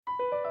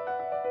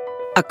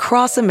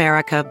Across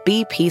America,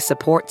 BP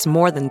supports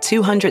more than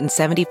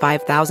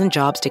 275,000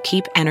 jobs to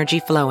keep energy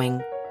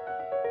flowing.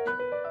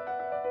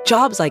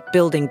 Jobs like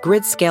building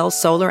grid-scale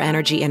solar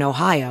energy in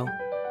Ohio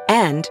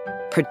and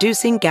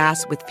producing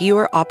gas with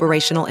fewer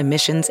operational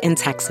emissions in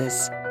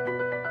Texas.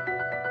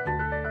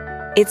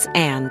 It's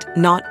and,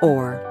 not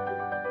or.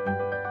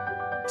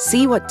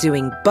 See what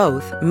doing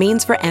both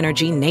means for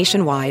energy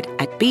nationwide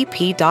at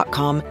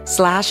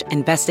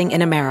bp.com/investing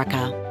in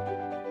America.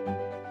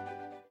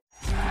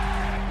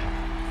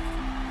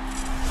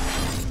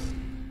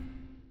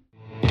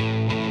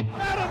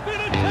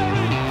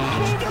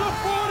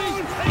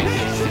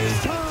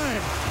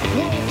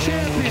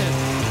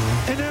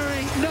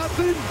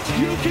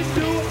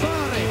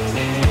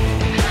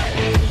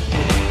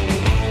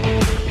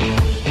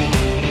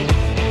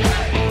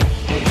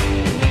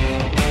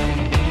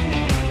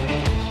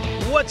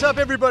 What's up,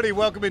 everybody?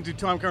 Welcome into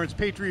Tom Curran's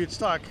Patriots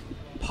Talk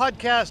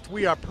podcast.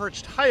 We are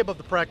perched high above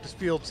the practice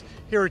fields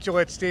here at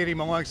Gillette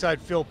Stadium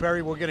alongside Phil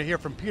Perry. We're going to hear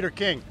from Peter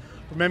King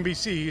from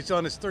NBC. He's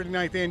on his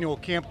 39th annual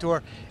camp tour,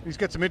 and he's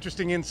got some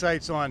interesting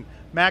insights on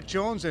Mac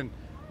Jones and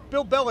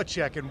Bill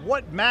Belichick and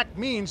what Mac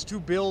means to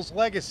Bill's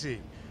legacy.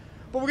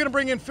 But we're going to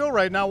bring in Phil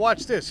right now.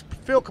 Watch this.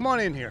 Phil, come on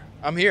in here.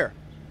 I'm here.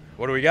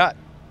 What do we got?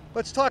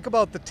 Let's talk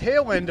about the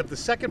tail end of the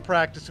second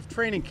practice of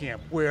training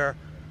camp, where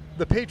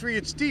the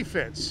Patriots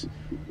defense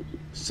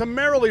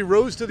summarily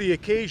rose to the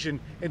occasion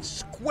and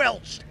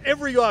squelched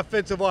every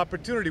offensive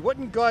opportunity. What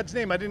in God's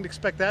name? I didn't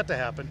expect that to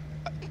happen.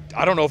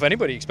 I don't know if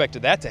anybody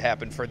expected that to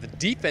happen. For the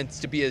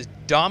defense to be as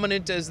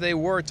dominant as they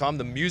were, Tom,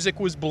 the music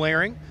was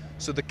blaring,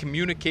 so the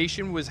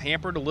communication was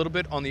hampered a little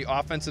bit on the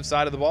offensive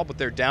side of the ball, but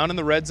they're down in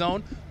the red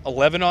zone,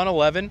 11 on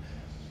 11,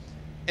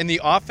 and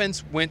the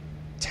offense went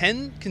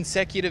 10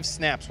 consecutive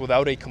snaps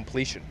without a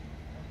completion.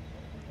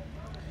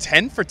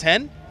 10 for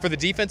 10 for the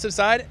defensive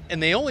side,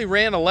 and they only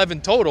ran 11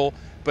 total,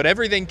 but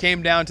everything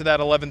came down to that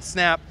 11th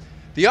snap.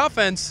 The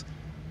offense,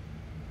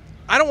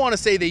 I don't want to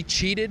say they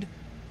cheated,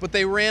 but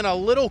they ran a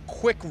little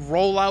quick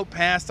rollout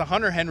pass to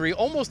Hunter Henry,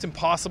 almost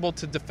impossible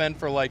to defend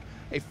for like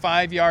a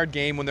 5-yard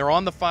game when they're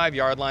on the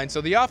 5-yard line. So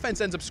the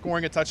offense ends up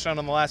scoring a touchdown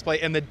on the last play,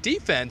 and the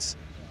defense,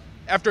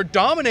 after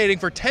dominating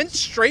for 10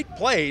 straight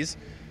plays,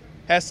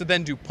 has to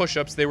then do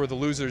push-ups. They were the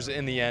losers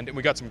in the end, and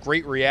we got some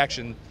great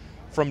reaction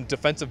from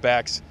defensive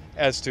backs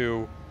as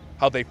to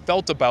how they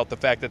felt about the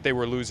fact that they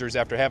were losers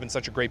after having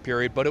such a great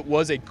period. But it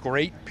was a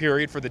great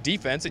period for the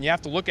defense, and you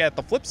have to look at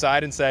the flip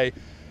side and say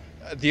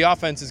the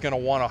offense is going to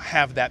want to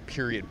have that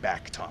period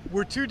back, Tom.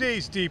 We're 2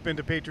 days deep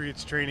into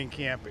Patriots training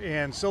camp,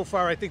 and so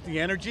far I think the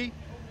energy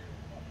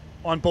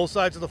on both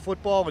sides of the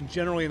football and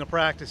generally in the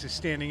practice is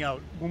standing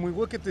out. When we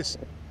look at this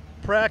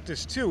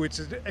practice, too, it's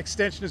an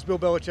extension, as Bill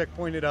Belichick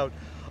pointed out,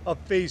 of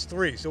Phase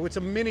 3. So it's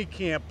a mini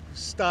camp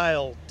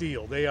style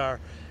deal. They are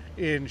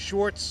in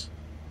shorts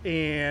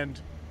and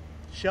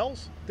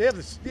shells? They have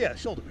this,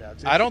 shoulder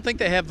pads. I don't think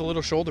they have the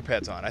little shoulder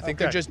pads on. I think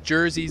they're just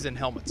jerseys and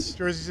helmets.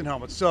 Jerseys and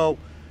helmets. So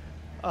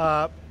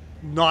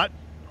not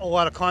a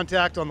lot of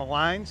contact on the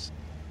lines.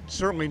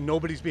 Certainly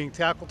nobody's being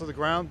tackled to the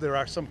ground. There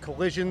are some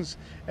collisions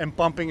and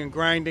bumping and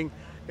grinding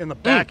in the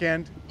back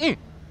end in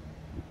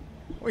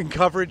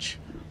coverage.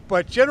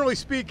 But generally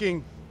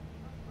speaking,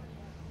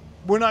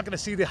 we're not going to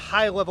see the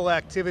high-level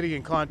activity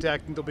and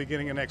contact until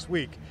beginning of next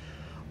week.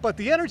 But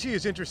the energy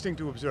is interesting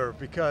to observe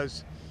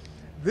because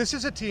this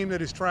is a team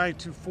that is trying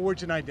to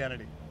forge an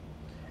identity.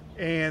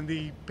 And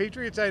the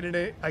Patriots'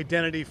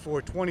 identity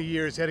for 20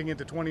 years heading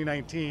into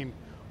 2019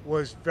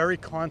 was very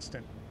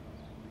constant.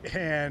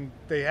 And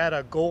they had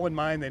a goal in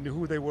mind. They knew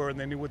who they were and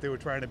they knew what they were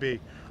trying to be.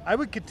 I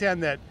would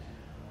contend that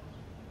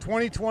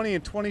 2020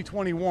 and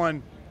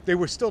 2021, they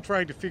were still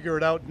trying to figure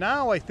it out.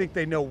 Now I think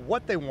they know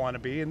what they want to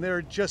be, and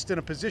they're just in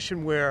a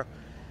position where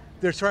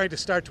they're trying to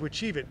start to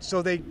achieve it.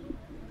 So they,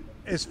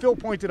 as Phil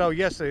pointed out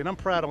yesterday, and I'm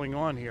prattling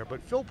on here,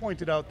 but Phil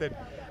pointed out that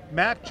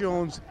Mac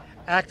Jones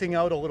acting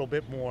out a little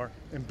bit more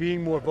and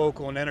being more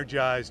vocal and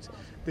energized,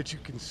 that you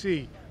can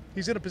see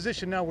he's in a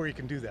position now where he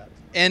can do that.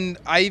 And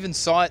I even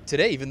saw it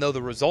today, even though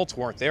the results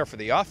weren't there for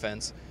the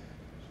offense,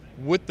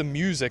 with the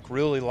music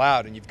really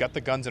loud and you've got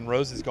the Guns N'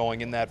 Roses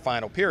going in that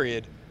final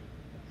period,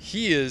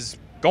 he is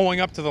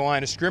going up to the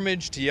line of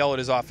scrimmage to yell at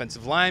his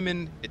offensive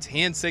linemen. It's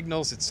hand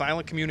signals, it's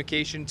silent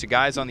communication to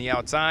guys on the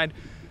outside.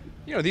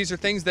 You know, these are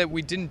things that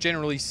we didn't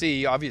generally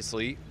see,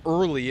 obviously,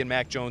 early in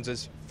Mac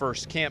Jones's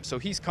first camp, so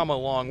he's come a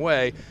long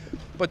way.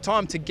 But,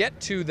 Tom, to get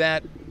to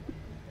that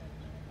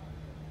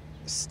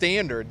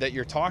standard that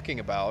you're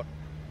talking about,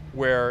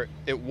 where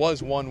it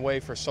was one way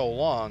for so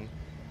long,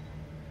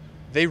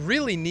 they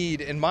really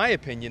need, in my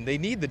opinion, they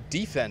need the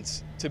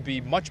defense to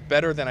be much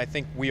better than I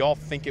think we all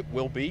think it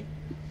will be.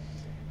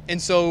 And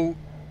so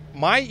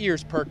my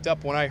ears perked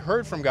up when I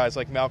heard from guys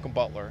like Malcolm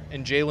Butler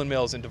and Jalen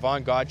Mills and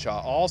Devon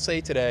Godshaw all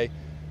say today,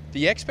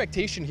 the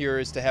expectation here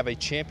is to have a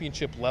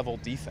championship-level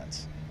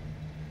defense.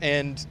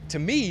 And to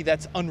me,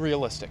 that's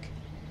unrealistic,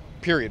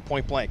 period,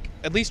 point blank,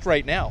 at least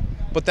right now.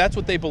 But that's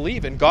what they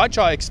believe. And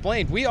Godshaw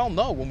explained, we all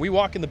know when we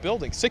walk in the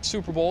building, 6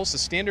 Super Bowls, the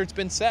standard's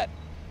been set.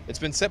 It's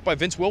been set by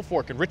Vince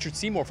Wilfork and Richard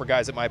Seymour for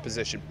guys at my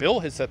position.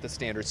 Bill has set the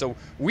standard. So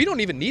we don't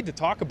even need to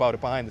talk about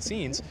it behind the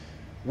scenes.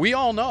 We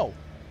all know.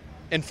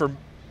 And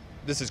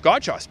this is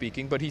Godshaw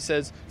speaking, but he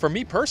says, for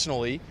me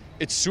personally,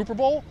 it's Super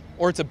Bowl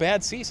or it's a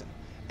bad season.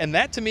 And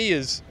that to me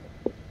is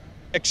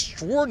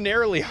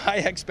extraordinarily high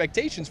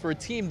expectations for a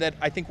team that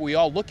I think we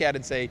all look at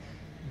and say,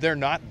 they're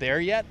not there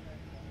yet.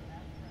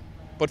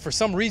 But for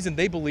some reason,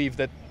 they believe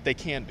that they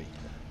can be.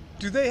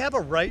 Do they have a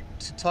right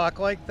to talk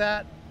like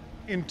that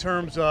in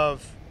terms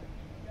of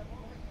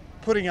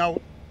putting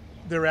out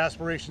their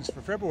aspirations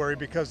for February?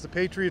 Because the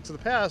Patriots of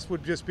the past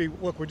would just be,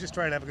 look, we're just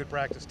trying to have a good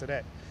practice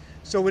today.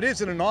 So it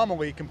is an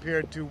anomaly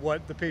compared to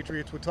what the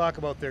Patriots would talk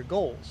about their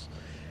goals.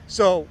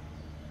 So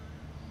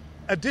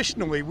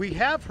additionally, we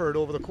have heard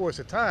over the course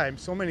of time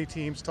so many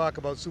teams talk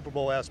about Super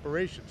Bowl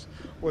aspirations,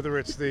 whether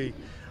it's the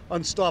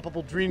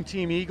unstoppable Dream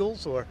Team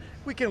Eagles, or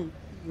we can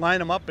line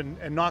them up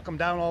and knock them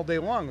down all day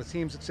long, the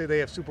teams that say they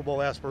have Super Bowl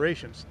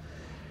aspirations.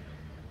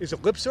 Is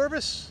it lip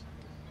service?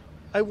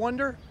 I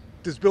wonder.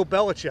 Does Bill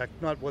Belichick,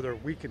 not whether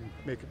we can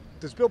make it,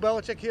 does Bill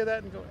Belichick hear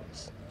that and go,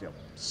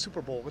 Super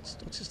Bowl, let's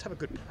just have a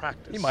good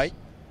practice? He might.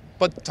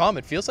 But, Tom,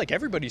 it feels like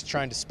everybody's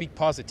trying to speak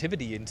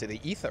positivity into the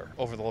ether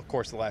over the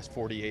course of the last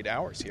 48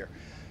 hours here.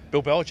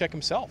 Bill Belichick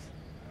himself,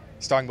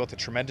 he's talking about the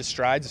tremendous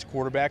strides his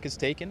quarterback has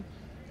taken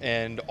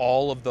and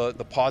all of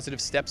the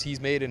positive steps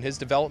he's made in his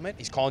development.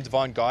 He's calling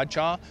Devon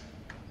Godshaw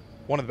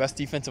one of the best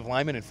defensive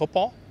linemen in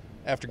football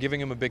after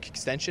giving him a big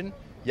extension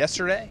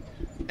yesterday.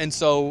 And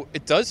so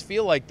it does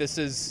feel like this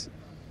is,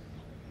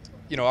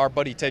 our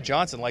buddy Ted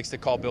Johnson likes to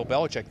call Bill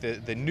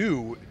Belichick the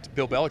new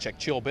Bill Belichick,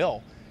 Chill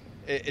Bill.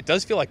 It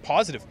does feel like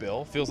positive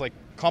Bill, feels like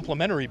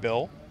complimentary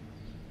Bill.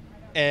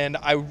 And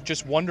I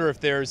just wonder if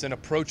there's an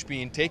approach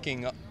being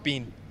taken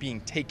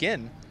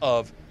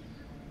of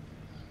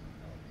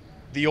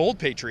the old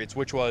Patriots,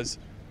 which was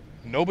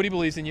nobody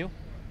believes in you,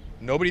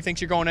 nobody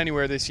thinks you're going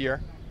anywhere this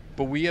year,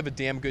 but we have a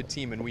damn good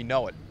team and we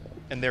know it.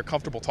 And they're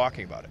comfortable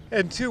talking about it.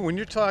 And two, when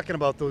you're talking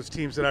about those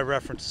teams that I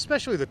referenced,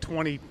 especially the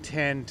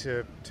 2010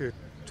 to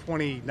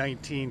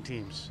 2019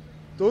 teams,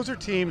 those are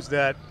teams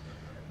that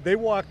they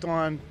walked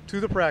on to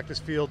the practice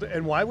field.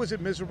 And why was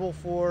it miserable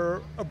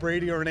for a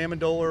Brady or an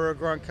Amendola or a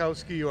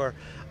Gronkowski or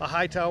a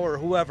Hightower or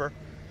whoever?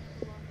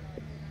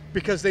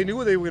 Because they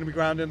knew they were going to be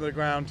ground into the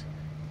ground,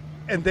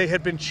 and they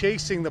had been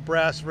chasing the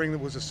brass ring that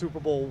was a Super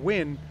Bowl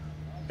win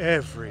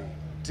every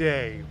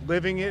day,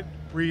 living it,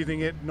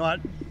 breathing it, not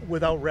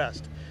without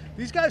rest.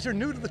 These guys are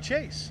new to the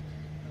chase.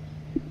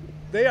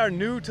 They are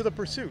new to the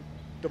pursuit.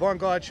 Devon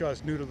Godshaw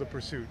is new to the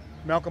pursuit.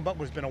 Malcolm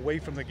Butler's been away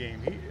from the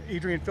game.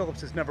 Adrian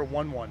Phillips has never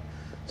won one.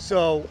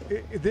 So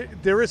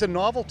there is a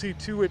novelty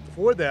to it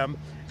for them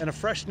and a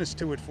freshness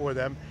to it for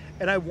them.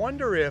 And I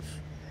wonder if,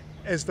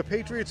 as the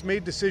Patriots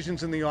made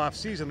decisions in the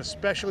offseason,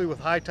 especially with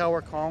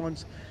Hightower,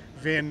 Collins,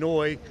 Van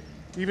Noy,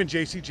 even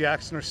J.C.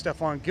 Jackson or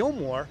Stephon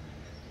Gilmore,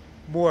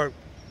 more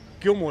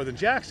Gilmore than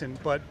Jackson,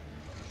 but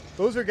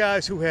those are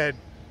guys who had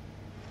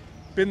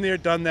been there,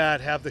 done that,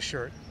 have the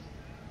shirt.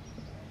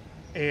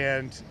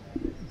 And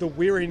the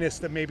weariness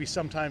that maybe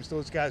sometimes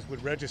those guys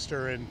would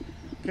register in,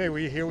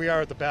 okay, here we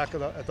are at the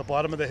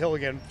bottom of the hill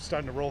again,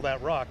 starting to roll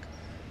that rock.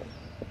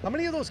 How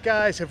many of those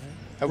guys have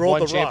rolled won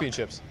the rock?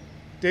 championships?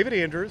 David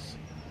Andrews,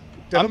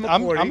 Devin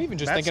I'm McCourty, even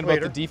just Matt thinking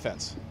Slater. about the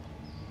defense,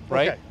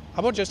 right? Okay. How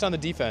about just on the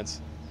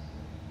defense?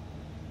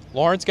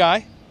 Lawrence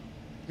Guy,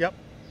 Yep.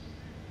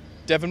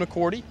 Devin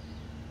McCourty,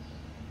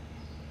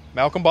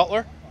 Malcolm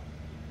Butler,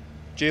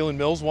 Jalen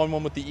Mills won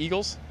one with the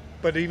Eagles.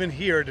 But even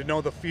here, to know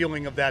the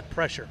feeling of that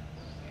pressure.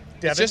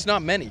 Devin? It's just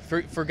not many.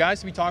 For guys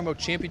to be talking about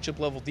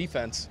championship-level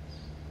defense,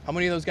 how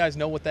many of those guys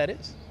know what that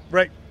is?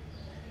 Right.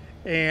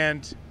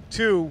 And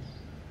two,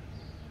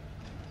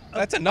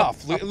 that's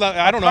enough.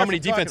 I don't know how many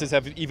defenses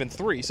have even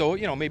three, so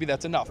maybe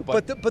that's enough.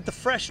 But the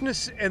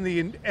freshness and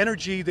the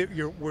energy that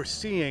we're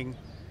seeing,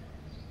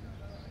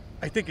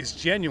 I think, is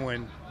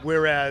genuine.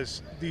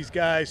 Whereas these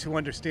guys who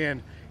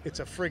understand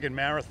it's a friggin'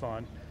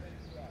 marathon,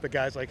 the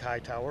guys like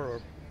Hightower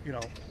or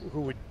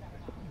who would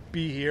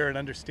be here and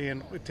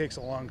understand it takes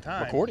a long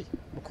time.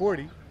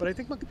 McCourty. But I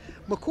think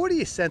McCourty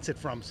you sense it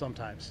from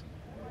sometimes.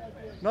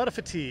 Not a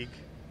fatigue,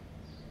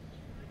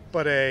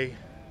 but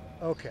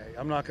okay,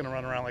 I'm not going to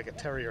run around like a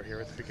terrier here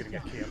at the beginning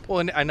of camp.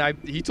 Well,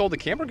 he told the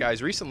camera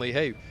guys recently,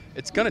 hey,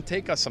 it's going to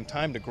take us some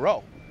time to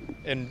grow.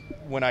 And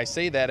when I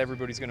say that,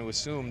 everybody's going to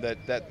assume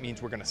that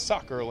means we're going to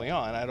suck early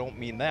on. I don't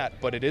mean that,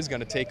 but it is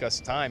going to take us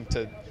time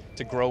to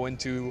grow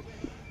into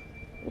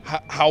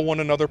how one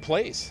another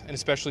plays, and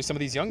especially some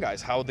of these young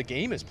guys, how the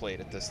game is played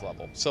at this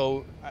level.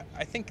 So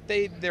I think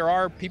there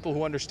are people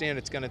who understand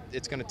it's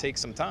gonna take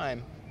some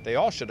time. They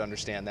all should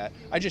understand that.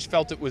 I just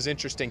felt it was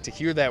interesting to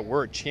hear that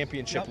word,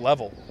 championship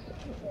level,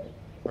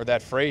 or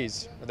that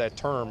phrase, or that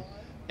term,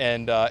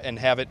 and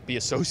have it be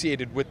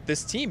associated with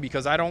this team,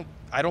 because I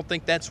don't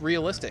think that's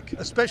realistic.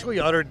 Especially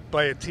uttered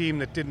by a team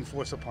that didn't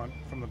force a punt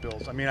from the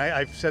Bills. I mean,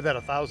 I've said that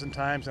 1,000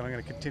 times, and I'm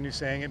going to continue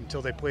saying it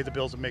until they play the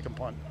Bills and make them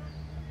punt.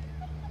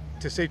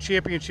 To say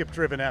championship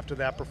driven after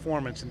that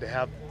performance and to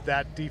have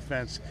that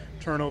defense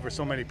turn over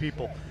so many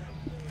people,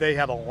 they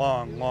have a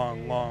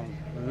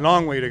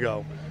long way to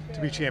go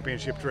to be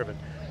championship driven.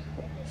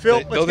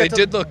 Phil, though they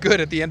did look good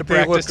at the end of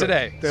practice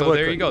today. So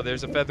there you go.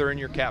 There's a feather in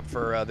your cap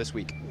for this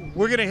week.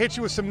 We're going to hit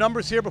you with some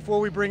numbers here before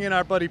we bring in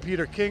our buddy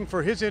Peter King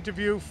for his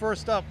interview.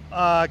 First up,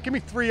 give me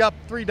 3 up,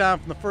 3 down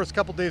from the first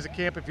couple days of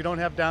camp. If you don't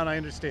have down, I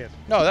understand.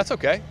 No, that's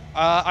okay.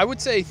 I would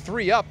say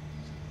 3 up.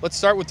 Let's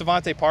start with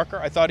Devontae Parker.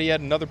 I thought he had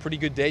another pretty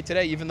good day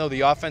today, even though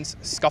the offense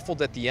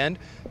scuffled at the end.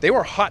 They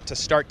were hot to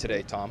start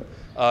today, Tom,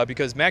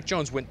 because Mac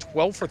Jones went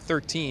 12 for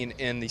 13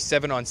 in the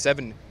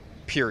 7-on-7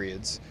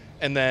 periods.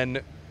 And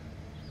then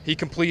he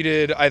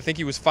completed, I think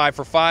he was 5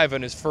 for 5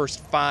 in his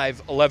first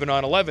 5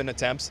 11-on-11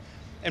 attempts.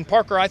 And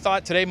Parker, I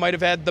thought today might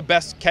have had the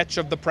best catch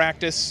of the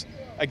practice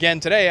again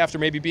today after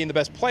maybe being the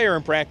best player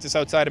in practice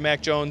outside of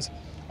Mac Jones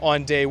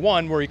on day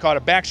 1, where he caught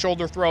a back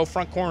shoulder throw,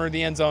 front corner of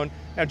the end zone.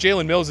 Now,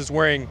 Jalen Mills is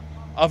wearing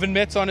oven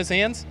mitts on his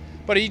hands,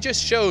 but he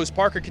just shows,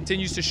 Parker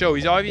continues to show,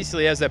 he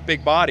obviously has that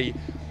big body,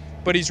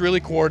 but he's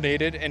really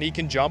coordinated and he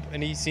can jump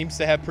and he seems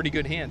to have pretty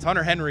good hands.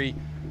 Hunter Henry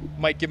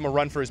might give him a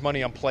run for his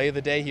money on play of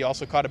the day. He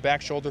also caught a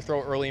back shoulder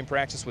throw early in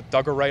practice with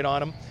Duggar right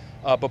on him.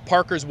 But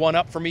Parker's 1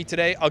 up for me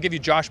today. I'll give you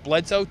Josh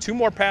Bledsoe. 2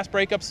 more pass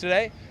breakups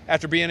today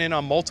after being in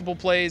on multiple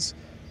plays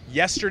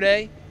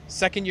yesterday.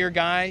 Second-year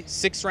guy,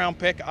 6th-round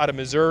pick out of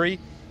Missouri.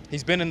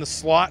 He's been in the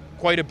slot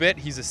quite a bit.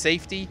 He's a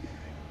safety.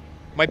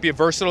 Might be a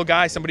versatile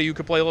guy, somebody who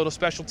could play a little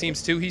special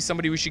teams too. He's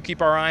somebody we should keep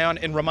our eye on.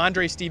 And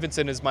Ramondre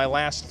Stevenson is my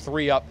last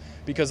 3 up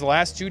because the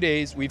last 2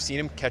 days we've seen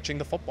him catching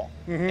the football.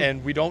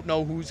 And we don't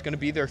know who's going to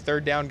be their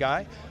third down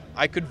guy.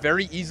 I could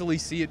very easily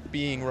see it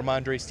being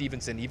Ramondre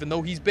Stevenson, even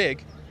though he's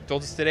big.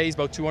 Told us today he's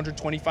about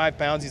 225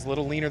 pounds. He's a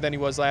little leaner than he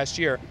was last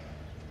year.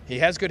 He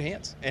has good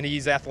hands, and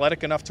he's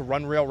athletic enough to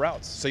run real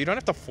routes. So you don't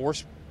have to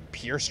force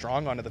Pierre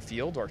Strong onto the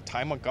field or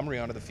Ty Montgomery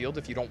onto the field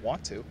if you don't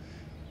want to.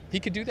 He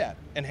could do that,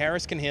 and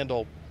Harris can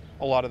handle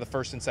a lot of the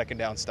first and second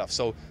down stuff.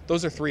 So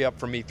those are 3 up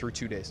for me through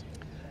 2 days.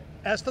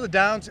 As for the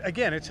downs,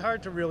 again, it's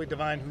hard to really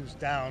divine who's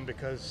down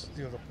because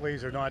the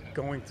plays are not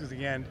going through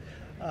the end.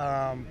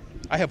 I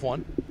have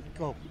one.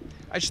 Go.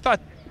 I just thought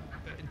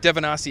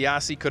Devin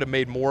Asiasi could have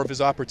made more of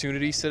his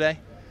opportunities today.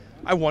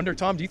 I wonder,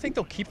 Tom, do you think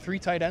they'll keep 3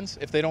 tight ends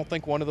if they don't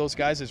think one of those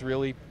guys is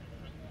really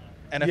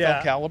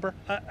NFL caliber?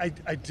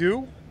 I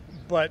do,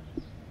 but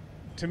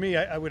to me,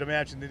 I would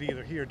imagine that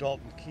either he or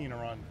Dalton Keene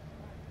are on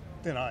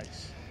thin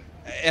ice.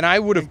 And I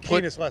would have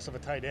Keene is less of a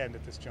tight end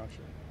at this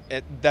juncture.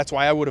 That's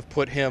why I would have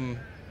put him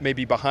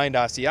maybe behind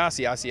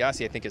Asiasi.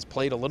 Asiasi, I think, has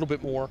played a little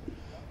bit more.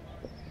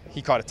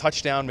 He caught a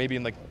touchdown maybe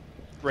in the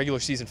regular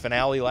season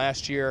finale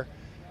last year.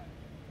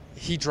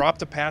 He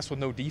dropped a pass with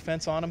no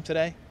defense on him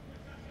today.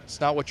 It's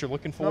not what you're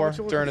looking for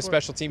during a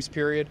special teams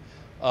period.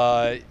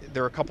 There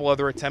are a couple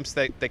other attempts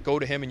that go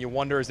to him, and you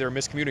wonder, is there a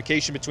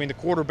miscommunication between the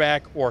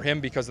quarterback or him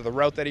because of the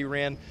route that he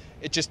ran?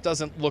 It just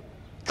doesn't look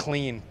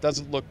clean,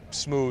 doesn't look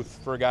smooth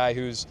for a guy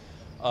who's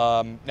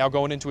now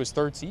going into his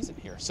 3rd season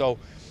here. So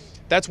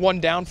that's 1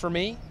 down for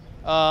me.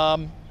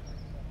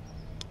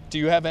 Do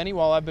you have any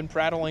while I've been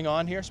prattling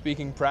on here?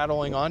 Speaking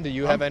prattling on, do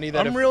you have any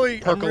that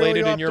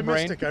percolated in your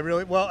brain?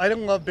 I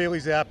didn't love Bailey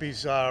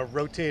Zappi's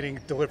rotating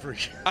delivery.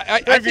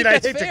 I think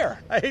that's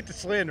fair. I hate to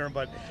slander him,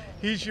 but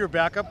he's your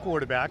backup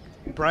quarterback.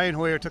 Brian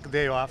Hoyer took a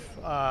day off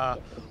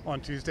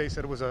on Tuesday,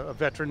 said it was a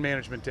veteran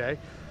management day.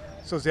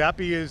 So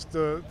Zappi is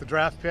the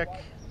draft pick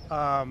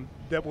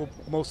that will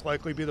most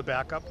likely be the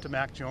backup to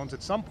Mac Jones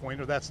at some point,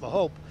 or that's the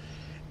hope.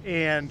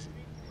 And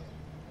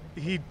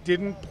he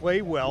didn't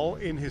play well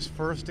in his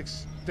first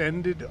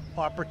extended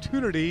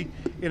opportunity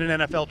in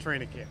an NFL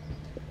training camp.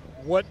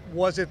 What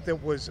was it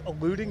that was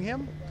eluding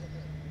him?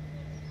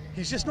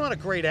 He's just not a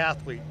great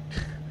athlete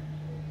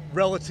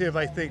relative,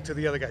 I think, to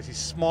the other guys. He's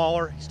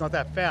smaller. He's not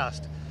that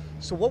fast.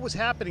 So what was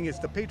happening is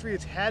the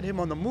Patriots had him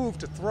on the move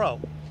to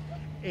throw.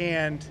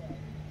 And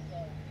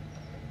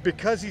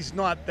because he's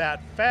not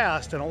that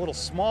fast and a little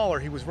smaller,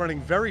 he was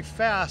running very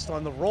fast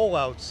on the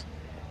rollouts.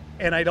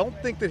 And I don't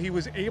think that he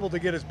was able to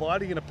get his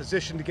body in a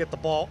position to get the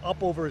ball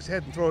up over his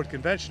head and throw it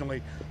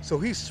conventionally. So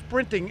he's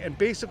sprinting and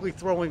basically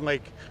throwing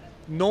like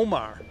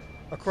Nomar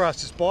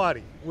across his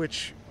body,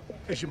 which,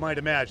 as you might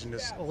imagine,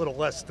 is a little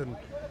less than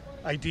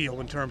ideal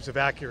in terms of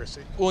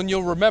accuracy. Well, and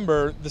you'll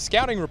remember the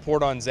scouting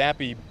report on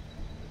Zappi,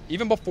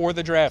 even before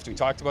the draft, we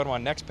talked about him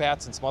on Next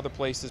Pats and some other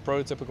places,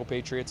 prototypical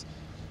Patriots.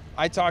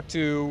 I talked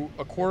to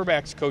a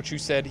quarterbacks coach who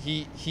said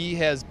he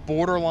has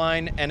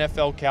borderline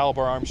NFL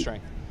caliber arm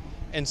strength.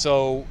 And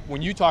so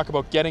when you talk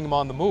about getting him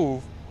on the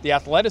move, the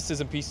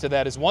athleticism piece to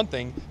that is one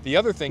thing. The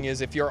other thing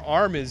is if your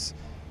arm is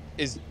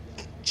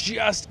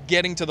just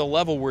getting to the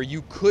level where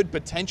you could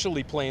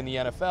potentially play in the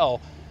NFL,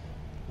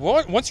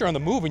 once you're on the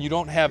move and you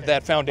don't have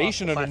that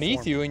foundation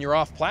underneath you and you're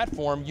off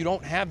platform, you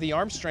don't have the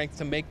arm strength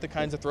to make the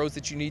kinds of throws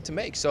that you need to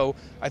make. So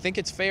I think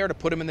it's fair to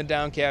put him in the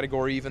down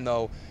category, even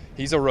though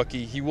he's a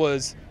rookie. He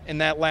was in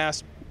that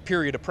last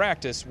period of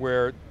practice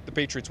where the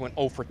Patriots went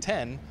 0 for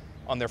 10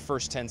 on their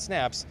first 10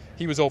 snaps.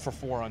 He was 0 for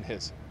 4 on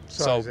his.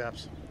 Sorry,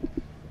 Zaps.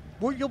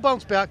 Well, you'll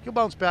bounce back.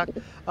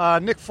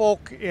 Nick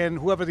Folk and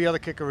whoever the other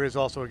kicker is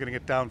also are going to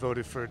get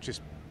downvoted for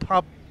just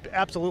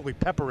absolutely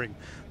peppering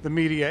the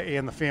media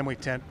and the family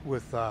tent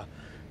with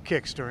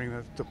kicks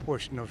during the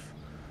portion of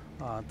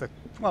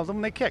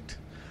when they kicked.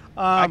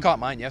 I caught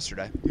mine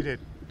yesterday. You did.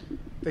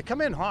 They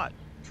come in hot,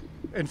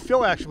 and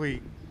Phil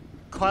actually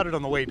caught it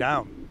on the way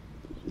down.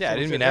 Yeah, So I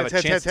didn't even have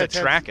a chance to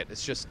track it.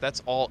 It's just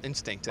that's all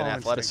instinct and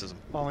athleticism.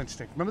 All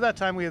instinct. Remember that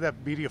time we had that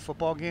media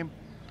football game?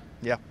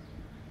 Yeah.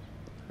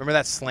 Remember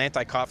that slant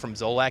I caught from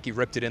Zolak? He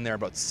ripped it in there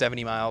about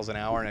 70 miles an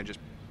hour, and I just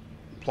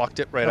plucked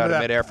it right out of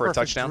midair for a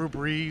touchdown. Drew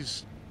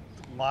Brees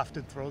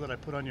lofted throw that I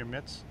put on your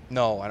mitts?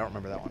 No, I don't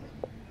remember that one.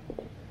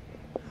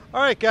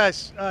 All right,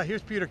 guys.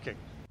 Here's Peter King.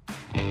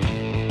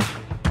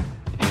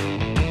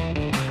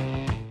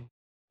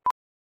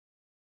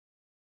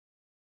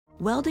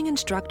 Welding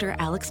instructor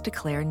Alex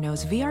DeClaire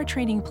knows VR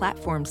training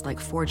platforms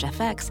like Forge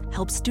FX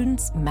help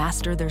students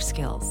master their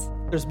skills.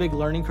 There's a big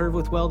learning curve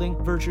with welding.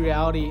 Virtual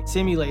reality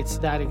simulates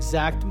that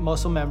exact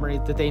muscle memory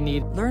that they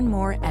need. Learn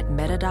more at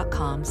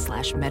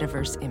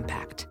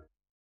meta.com/metaverseimpact.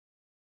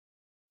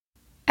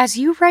 As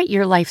you write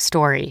your life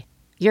story,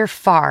 you're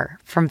far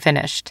from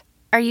finished.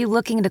 Are you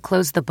looking to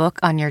close the book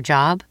on your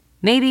job?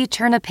 Maybe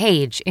turn a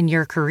page in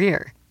your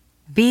career?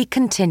 Be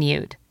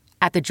continued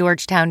at the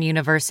Georgetown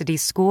University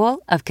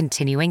School of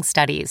Continuing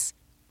Studies.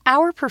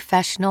 Our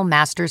professional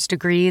master's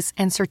degrees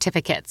and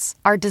certificates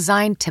are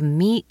designed to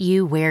meet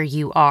you where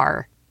you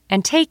are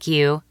and take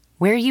you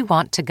where you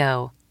want to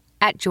go.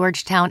 At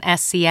Georgetown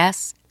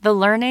SCS, the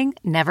learning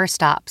never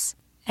stops,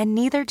 and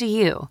neither do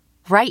you.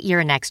 Write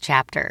your next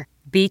chapter.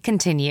 Be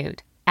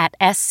continued at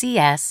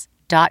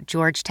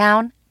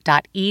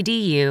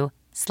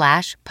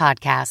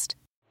scs.georgetown.edu/podcast.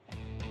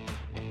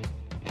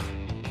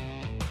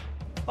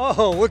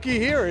 Oh, looky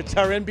here. It's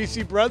our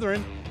NBC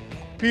brethren,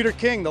 Peter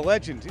King, the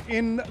legend,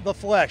 in the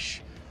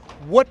flesh.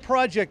 What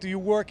project are you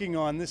working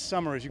on this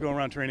summer as you go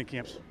around training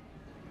camps?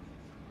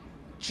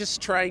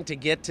 Just trying to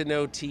get to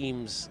know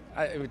teams.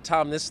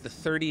 Tom, this is the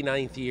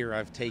 39th year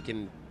I've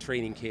taken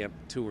training camp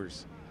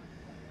tours.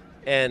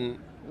 And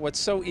what's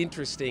so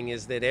interesting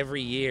is that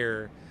every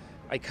year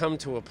I come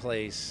to a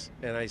place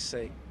and I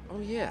say, oh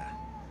yeah,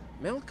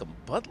 Malcolm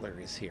Butler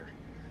is here.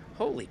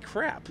 Holy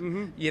crap.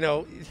 Mm-hmm. You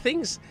know,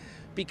 things,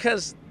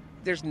 because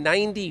there's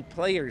 90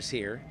 players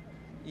here,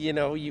 you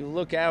know, you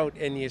look out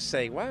and you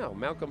say, wow,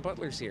 Malcolm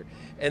Butler's here.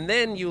 And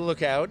then you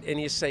look out and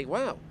you say,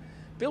 wow,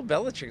 Bill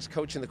Belichick's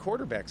coaching the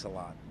quarterbacks a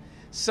lot.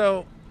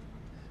 So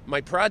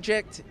my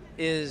project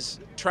is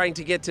trying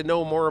to get to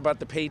know more about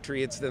the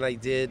Patriots than I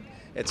did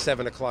at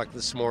 7 o'clock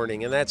this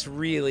morning. And that's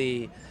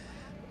really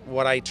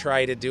what I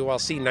try to do. I'll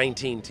see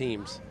 19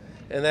 teams.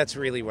 And that's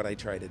really what I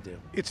try to do.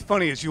 It's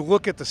funny, as you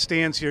look at the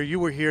stands here, you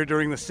were here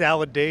during the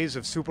salad days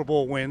of Super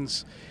Bowl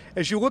wins.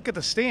 As you look at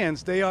the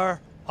stands, they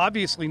are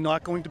obviously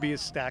not going to be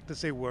as stacked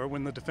as they were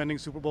when the defending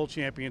Super Bowl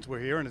champions were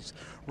here, and it's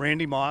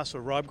Randy Moss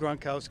or Rob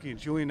Gronkowski and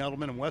Julian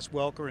Edelman and Wes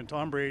Welker and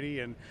Tom Brady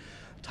and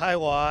Ty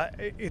Law.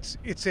 It's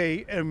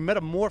a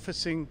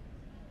metamorphosing,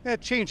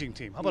 changing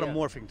team. How about a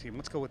morphing team?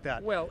 Let's go with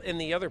that. Well, and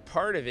the other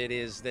part of it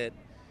is that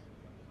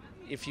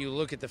if you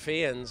look at the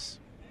fans,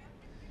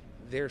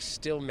 they're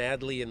still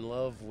madly in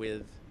love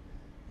with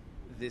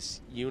this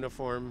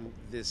uniform,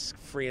 this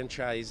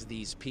franchise,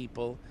 these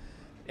people,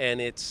 and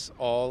it's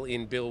all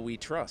in Bill we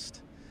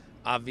trust.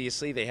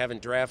 Obviously, they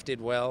haven't drafted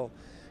well,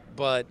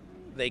 but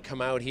they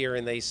come out here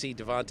and they see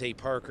Devontae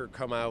Parker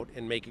come out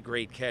and make a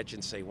great catch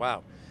and say,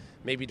 wow,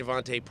 maybe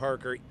Devontae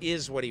Parker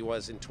is what he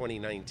was in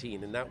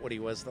 2019 and not what he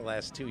was the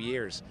last 2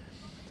 years.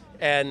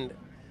 And,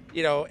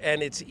 you know,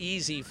 and it's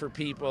easy for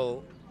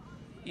people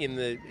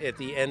at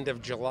the end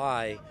of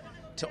July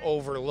to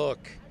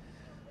overlook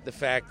the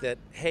fact that,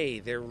 hey,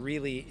 there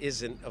really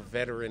isn't a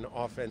veteran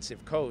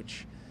offensive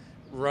coach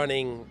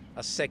running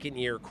a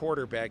second-year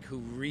quarterback who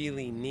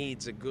really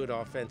needs a good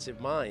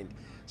offensive mind.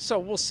 So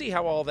we'll see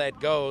how all that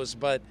goes.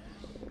 But,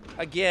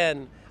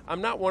 again, I'm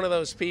not one of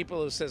those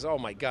people who says, oh,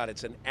 my God,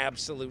 it's an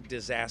absolute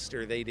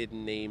disaster they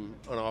didn't name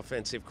an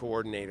offensive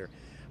coordinator.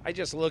 I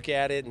just look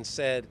at it and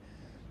said,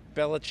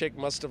 Belichick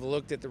must have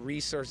looked at the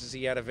resources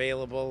he had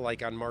available,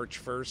 like on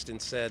March 1st, and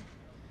said,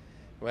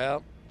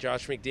 well,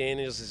 Josh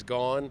McDaniels is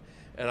gone,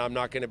 and I'm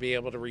not going to be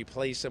able to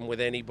replace him with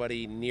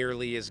anybody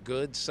nearly as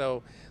good.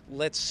 So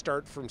let's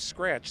start from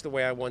scratch the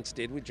way I once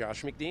did with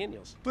Josh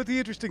McDaniels. But the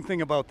interesting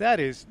thing about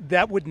that is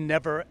that would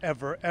never,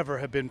 ever, ever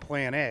have been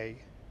plan A.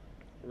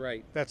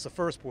 Right. That's the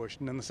first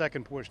portion. And the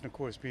second portion, of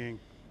course, being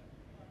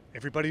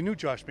everybody knew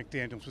Josh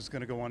McDaniels was going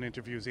to go on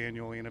interviews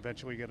annually and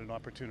eventually get an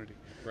opportunity.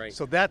 Right.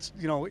 So that's,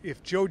 you know,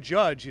 if Joe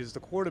Judge is the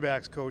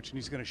quarterback's coach and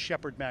he's going to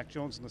shepherd Mac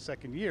Jones in the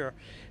second year,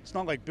 it's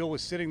not like Bill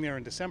was sitting there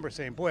in December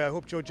saying, boy, I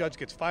hope Joe Judge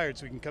gets fired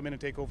so he can come in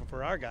and take over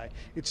for our guy.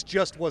 It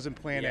just wasn't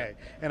plan A.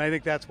 And I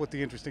think that's what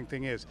the interesting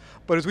thing is.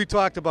 But as we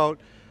talked about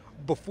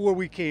before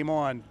we came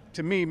on,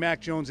 to me,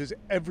 Mac Jones is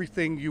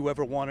everything you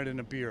ever wanted in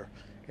a beer.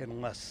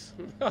 Unless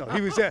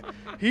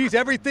he's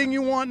everything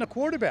you want in a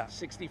quarterback.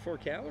 64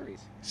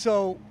 calories.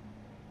 So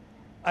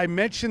I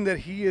mentioned that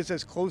he is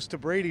as close to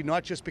Brady,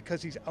 not just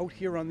because he's out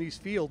here on these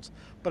fields,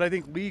 but I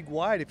think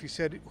league-wide, if you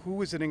said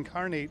who is an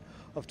incarnate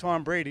of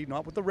Tom Brady,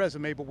 not with the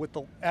resume, but with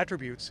the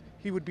attributes,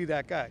 he would be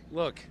that guy.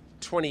 Look,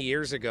 20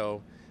 years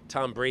ago,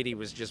 Tom Brady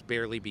was just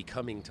barely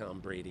becoming Tom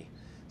Brady.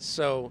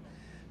 So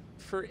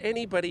for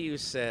anybody who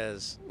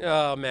says,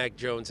 oh, Mac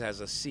Jones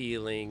has a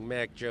ceiling,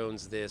 Mac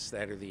Jones this,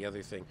 that, or the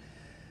other thing,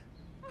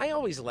 I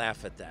always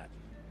laugh at that.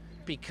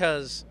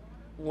 Because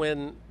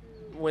when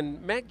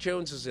Mac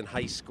Jones was in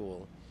high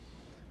school,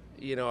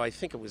 you know, I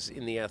think it was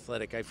in The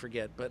Athletic, I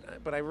forget,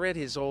 but I read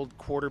his old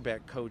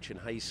quarterback coach in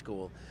high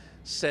school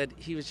said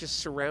he was just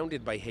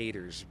surrounded by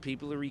haters.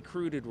 People who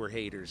recruited were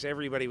haters.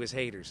 Everybody was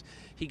haters.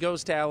 He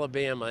goes to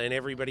Alabama and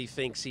everybody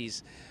thinks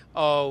he's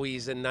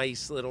a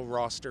nice little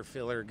roster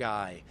filler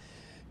guy.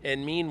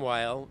 And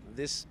meanwhile,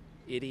 this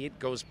idiot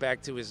goes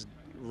back to his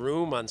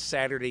room on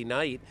Saturday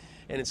night,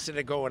 and instead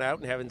of going out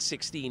and having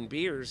 16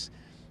 beers,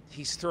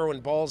 he's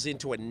throwing balls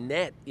into a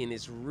net in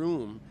his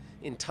room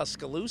in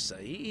Tuscaloosa.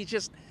 He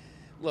just,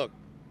 look,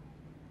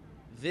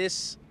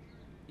 this,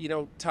 you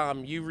know,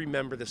 Tom, you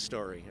remember the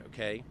story,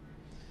 okay?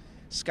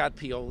 Scott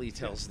Pioli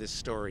tells this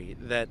story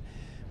that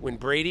when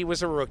Brady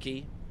was a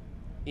rookie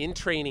in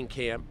training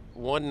camp,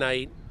 one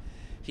night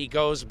he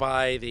goes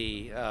by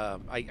the,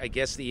 I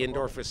guess the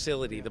indoor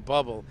facility, the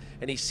bubble,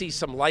 and he sees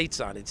some lights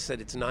on. It said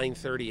it's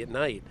 9:30 at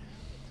night.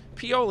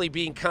 Pioli,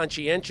 being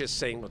conscientious,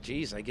 saying, well,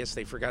 geez, I guess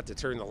they forgot to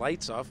turn the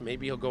lights off.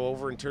 Maybe he'll go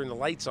over and turn the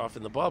lights off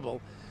in the bubble.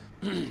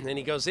 And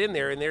he goes in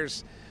there, and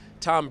there's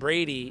Tom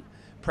Brady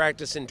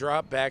practicing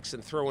dropbacks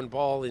and throwing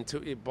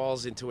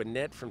balls into a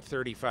net from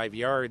 35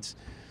 yards.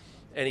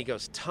 And he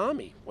goes,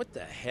 Tommy, what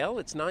the hell?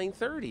 It's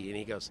 9:30. And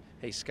he goes,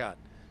 hey, Scott,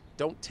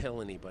 don't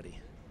tell anybody.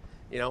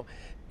 You know?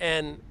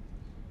 And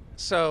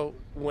so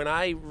when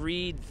I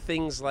read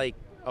things like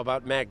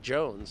about Mac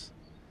Jones,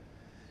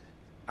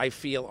 I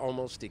feel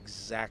almost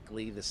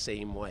exactly the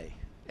same way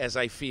as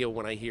I feel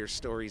when I hear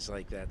stories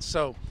like that.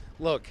 So,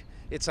 look,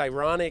 it's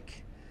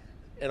ironic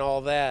and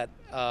all that,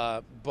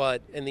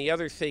 and the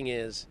other thing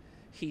is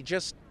he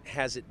just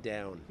has it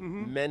down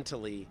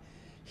mentally.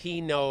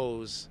 He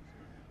knows,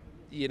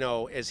 you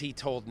know, as he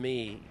told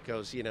me, he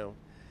goes, you know,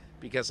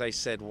 because I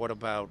said, what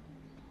about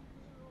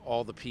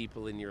all the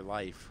people in your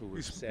life who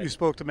were said. You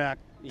spoke to Mac?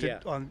 Yeah.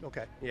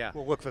 Okay. Yeah.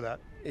 We'll look for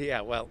that.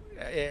 Yeah, well,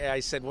 I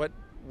said,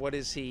 what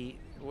is he,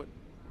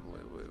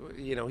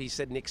 you know, he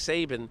said Nick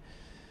Saban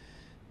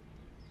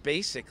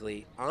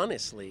basically,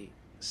 honestly,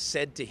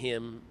 said to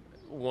him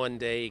one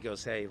day, he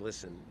goes, hey,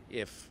 listen,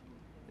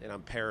 and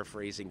I'm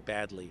paraphrasing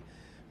badly,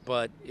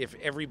 but if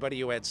everybody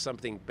who had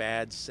something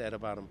bad said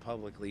about him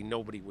publicly,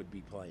 nobody would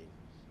be playing,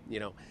 you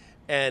know.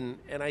 And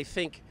I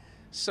think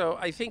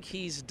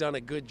he's done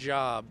a good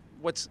job.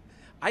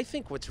 I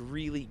think what's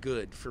really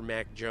good for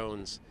Mac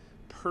Jones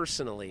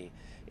personally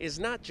is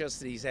not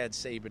just that he's had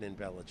Saban and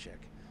Belichick.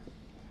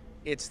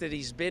 It's that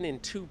he's been in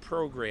two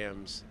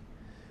programs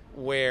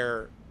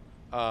where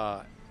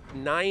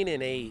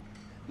 9-8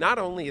 not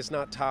only is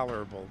not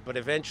tolerable, but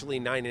eventually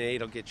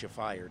 9-8 will get you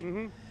fired.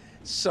 Mm-hmm.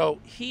 So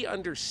he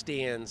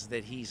understands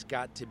that he's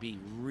got to be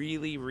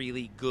really,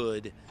 really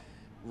good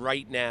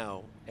right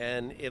now,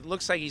 and it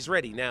looks like he's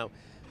ready. Now,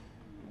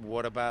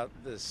 what about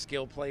the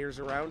skill players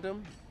around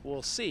him?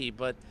 We'll see,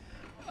 but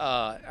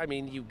I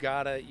mean, you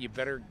better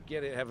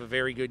have a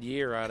very good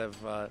year out of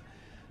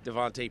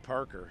Devontae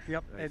Parker.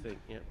 Yep. I think.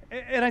 Yeah.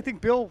 And I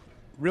think Bill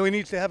really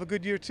needs to have a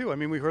good year too. I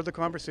mean, we heard the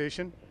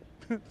conversation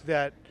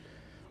that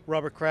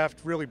Robert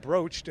Kraft really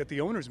broached at the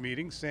owners'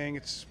 meeting, saying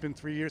it's been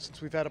 3 years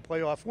since we've had a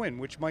playoff win,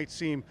 which might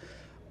seem,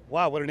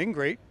 wow, what an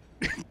ingrate,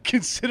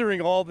 considering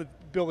all that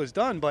Bill has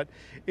done. But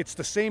it's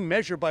the same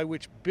measure by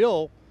which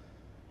Bill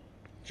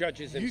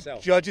judges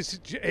himself, judges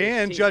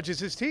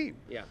his team.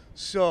 Yeah.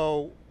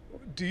 So,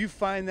 do you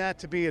find that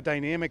to be a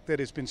dynamic that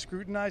has been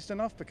scrutinized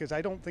enough? Because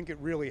I don't think it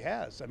really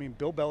has. I mean,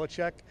 Bill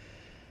Belichick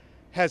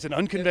has an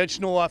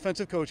unconventional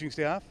offensive coaching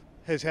staff,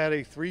 has had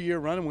a 3-year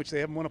run in which they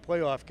haven't won a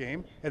playoff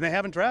game, and they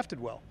haven't drafted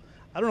well.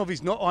 I don't know if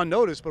he's on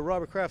notice, but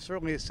Robert Kraft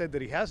certainly has said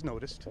that he has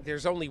noticed.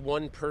 There's only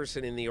one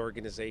person in the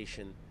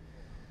organization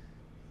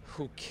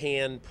who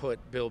can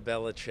put Bill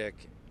Belichick,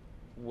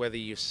 whether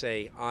you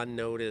say on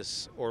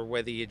notice or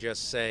whether you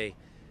just say,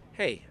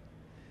 hey,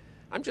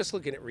 I'm just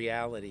looking at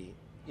reality.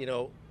 You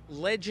know,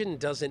 legend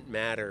doesn't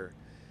matter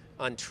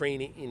in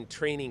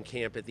training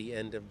camp at the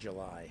end of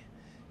July.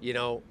 You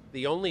know,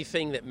 the only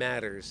thing that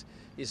matters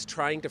is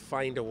trying to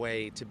find a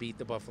way to beat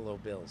the Buffalo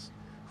Bills,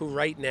 who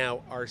right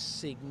now are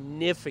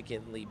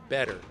significantly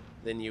better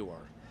than you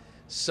are.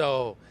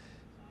 So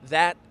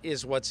that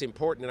is what's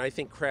important, and I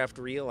think Kraft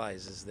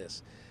realizes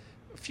this.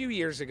 A few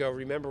years ago,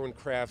 remember when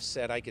Kraft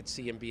said I could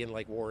see him being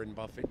like Warren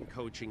Buffett and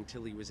coaching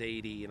till he was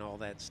 80 and all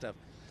that stuff?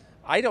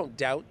 I don't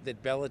doubt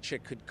that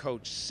Belichick could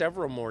coach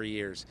several more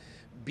years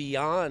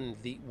beyond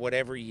the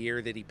whatever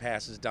year that he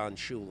passes Don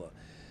Shula.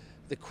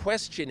 The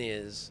question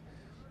is,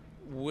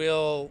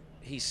 will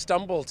he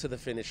stumble to the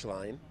finish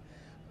line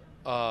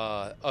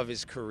of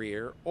his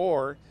career,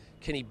 or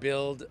can he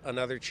build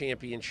another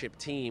championship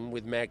team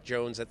with Mac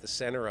Jones at the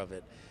center of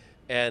it?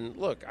 And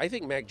look, I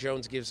think Mac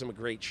Jones gives him a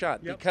great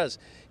shot. Yep. Because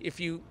if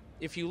you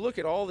look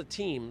at all the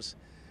teams,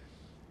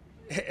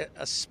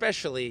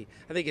 especially,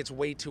 I think it's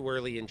way too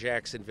early in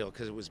Jacksonville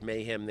because it was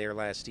mayhem there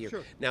last year.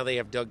 Sure. Now they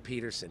have Doug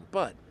Peterson.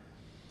 But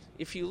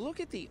If you look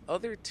at the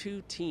other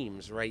two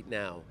teams right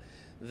now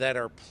that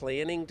are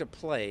planning to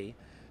play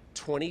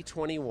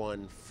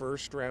 2021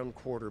 first-round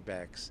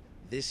quarterbacks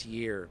this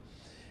year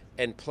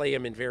and play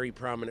them in very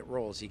prominent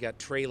roles, you got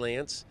Trey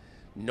Lance.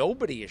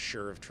 Nobody is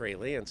sure of Trey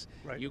Lance.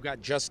 Right. You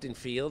got Justin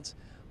Fields.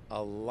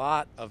 A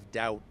lot of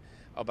doubt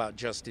about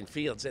Justin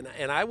Fields.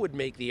 And I would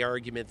make the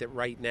argument that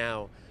right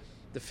now,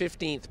 the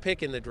 15th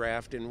pick in the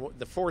draft and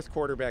the fourth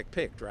quarterback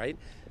picked, right?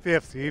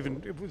 5th,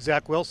 even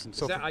Zach Wilson,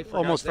 so I forgot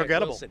almost Zach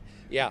forgettable. Wilson.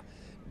 Yeah,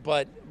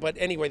 but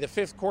anyway, the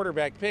 5th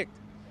quarterback picked.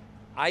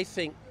 I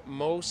think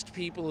most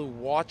people who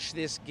watch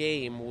this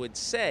game would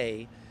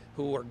say,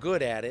 who are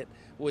good at it,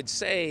 would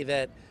say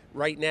that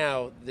right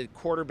now the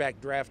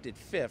quarterback drafted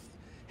 5th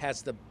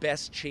has the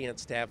best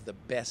chance to have the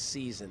best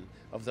season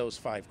of those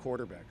 5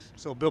 quarterbacks.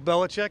 So Bill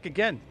Belichick,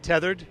 again,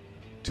 tethered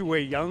to a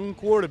young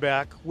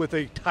quarterback with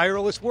a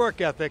tireless work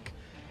ethic,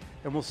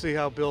 and we'll see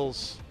how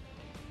Bill's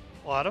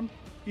autumn,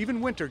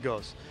 even winter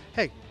goes.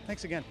 Hey,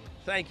 thanks again.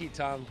 Thank you,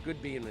 Tom.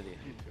 Good being with you.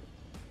 You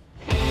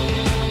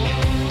too.